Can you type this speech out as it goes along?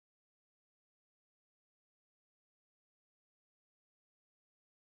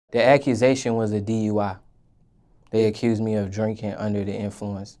The accusation was a DUI. They accused me of drinking under the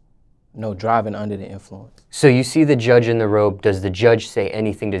influence. No, driving under the influence. So you see the judge in the robe. Does the judge say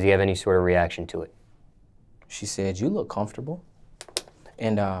anything? Does he have any sort of reaction to it? She said, "You look comfortable."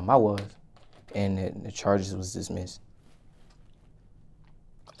 And I was. And the charges was dismissed.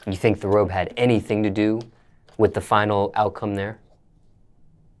 You think the robe had anything to do with the final outcome there?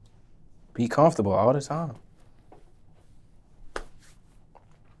 Be comfortable all the time.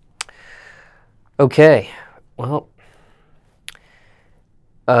 Okay, well,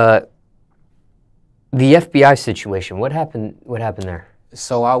 the FBI situation, what happened there?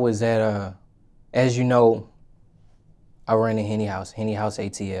 So I was at, as you know, I run a Henny House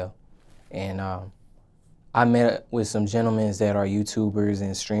ATL. And I met with some gentlemen that are YouTubers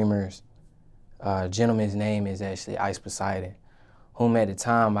and streamers. Gentleman's name is actually Ice Poseidon, whom at the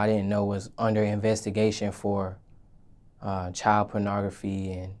time I didn't know was under investigation for child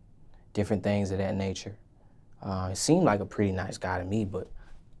pornography and different things of that nature. It seemed like a pretty nice guy to me, but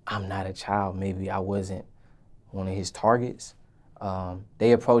I'm not a child. Maybe I wasn't one of his targets.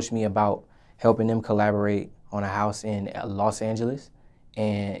 They approached me about helping them collaborate on a house in Los Angeles,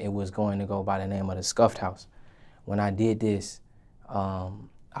 and it was going to go by the name of the Scuffed House. When I did this,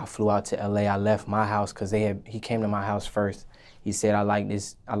 I flew out to LA. I left my house because he came to my house first. He said, I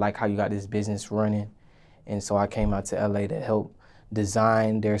like how you got this business running. And so I came out to LA to help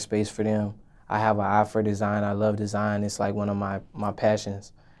design their space for them. I have an eye for design. I love design. It's like one of my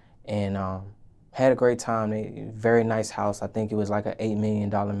passions. And had a great time. Very nice house. I think it was like an $8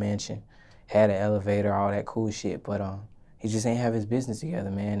 million mansion. Had an elevator, all that cool shit. But he just ain't have his business together,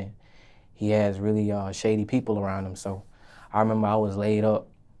 man. And he has really shady people around him. So I remember I was laid up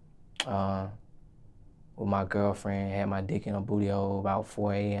with my girlfriend, had my dick in a booty hole about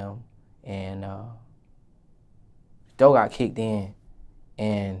 4 a.m. And the door got kicked in.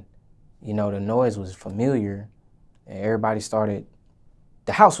 And, you know, the noise was familiar. And everybody started,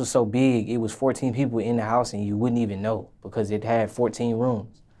 the house was so big, it was 14 people in the house and you wouldn't even know because it had 14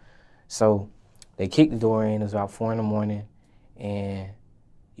 rooms. So they kicked the door in, it was about 4 in the morning. And,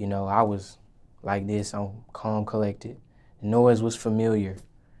 you know, I was like this, I'm calm, collected. The noise was familiar.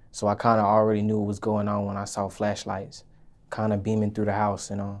 So I kind of already knew what was going on when I saw flashlights kind of beaming through the house.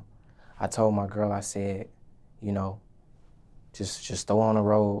 And I told my girl, I said, you know, just throw on a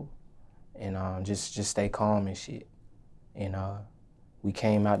robe and just stay calm and shit. And we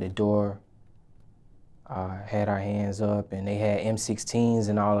came out the door, had our hands up, and they had M16s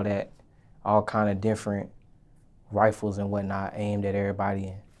and all of that, all kind of different rifles and whatnot aimed at everybody.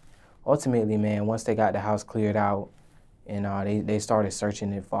 And ultimately, man, once they got the house cleared out and they started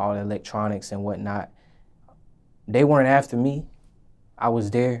searching it for all the electronics and whatnot, they weren't after me. I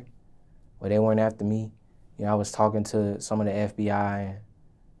was there, but they weren't after me. You know, I was talking to some of the FBI and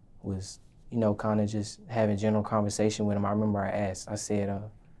was, you know, kind of just having general conversation with them. I remember I asked, I said,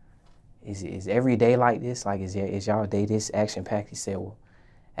 is every day like this? Like, is y'all day this action-packed? He said, well,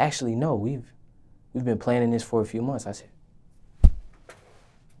 actually, no, we've been planning this for a few months. I said,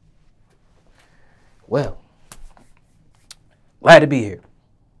 well, glad to be here.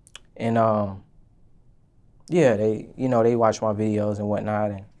 And yeah, they watch my videos and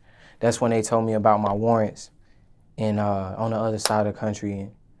whatnot, and that's when they told me about my warrants and on the other side of the country.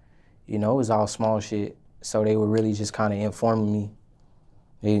 And, you know, it was all small shit. So they were really just kind of informing me.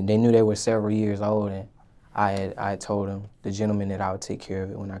 They knew they were several years old, and I had told them, the gentleman, that I would take care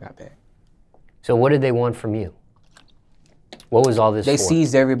of it when I got back. So what did they want from you? What was all this for? They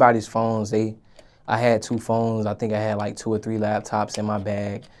seized everybody's phones. I had 2 phones. I think I had like 2 or 3 laptops in my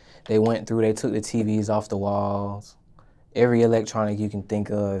bag. They went through, they took the TVs off the walls, every electronic you can think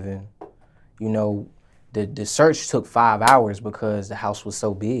of. And, you know, the search took 5 hours because the house was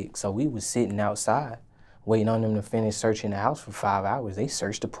so big. So we was sitting outside waiting on them to finish searching the house for 5 hours. They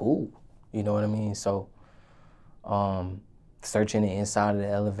searched the pool, you know what I mean? So searching the inside of the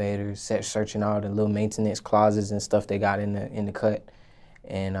elevators, searching all the little maintenance closets and stuff they got in the cut.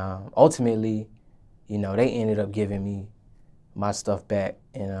 And ultimately, you know, they ended up giving me my stuff back,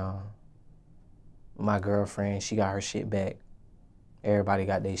 and my girlfriend, she got her shit back. Everybody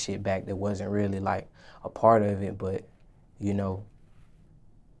got their shit back that wasn't really like a part of it, but, you know,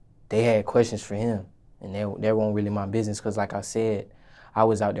 they had questions for him, and they weren't really my business because, like I said, I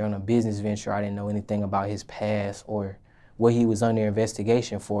was out there on a business venture. I didn't know anything about his past or what he was under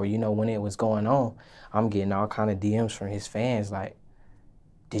investigation for. You know, when it was going on, I'm getting all kind of DMs from his fans like,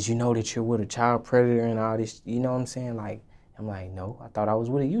 did you know that you're with a child predator and all this? You know what I'm saying? Like, I'm like, no, I thought I was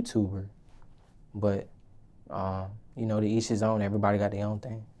with a YouTuber. But, you know, to each his own. Everybody got their own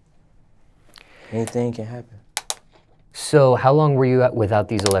thing. Anything can happen. So how long were you without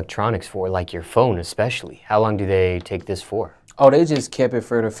these electronics for, like your phone especially? How long do they take this for? Oh, they just kept it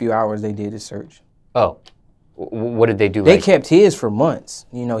for the few hours they did the search. Oh, what did they do? They kept his for months.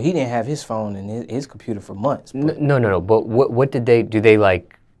 You know, he didn't have his phone and his computer for months. No. But what did they do? They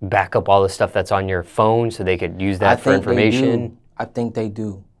like back up all the stuff that's on your phone so they could use that for information? I think they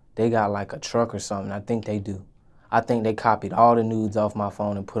do. They got like a truck or something. I think they do. I think they copied all the nudes off my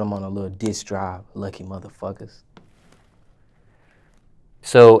phone and put them on a little disk drive. Lucky motherfuckers.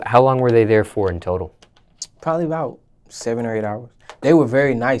 So how long were they there for in total? Probably about 7 or 8 hours. They were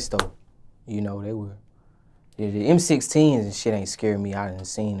very nice though. You know, they were. The M16s and shit ain't scared me. I done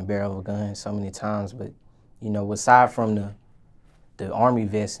seen the barrel of a gun so many times, but you know, aside from the army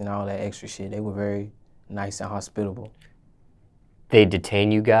vest and all that extra shit, they were very nice and hospitable. They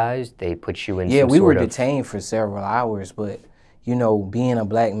detain you guys? They put you in Yeah, some we were sort of... detained for several hours, but you know, being a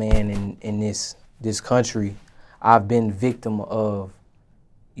black man in this country, I've been victim of,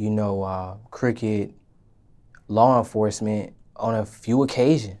 you know, crooked law enforcement on a few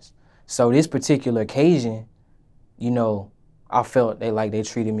occasions. So this particular occasion, you know, I felt they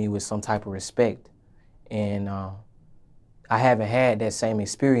treated me with some type of respect. And I haven't had that same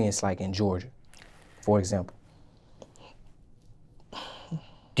experience like in Georgia, for example.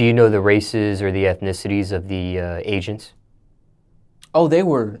 Do you know the races or the ethnicities of the agents? Oh,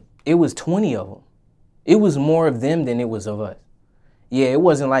 it was 20 of them. It was more of them than it was of us. Yeah, it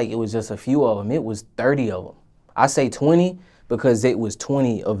wasn't like it was just a few of them. It was 30 of them. I say 20 because it was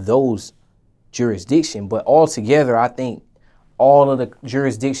 20 of those jurisdictions. But altogether, I think all of the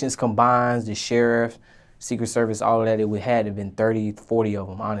jurisdictions combined, the sheriff, Secret Service, all of that, it would have been 30, 40 of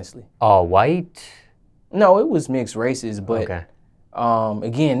them, honestly. All white? No, it was mixed races, but okay.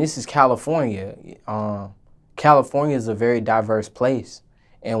 Again, this is California. California is a very diverse place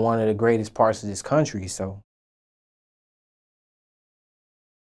and one of the greatest parts of this country, so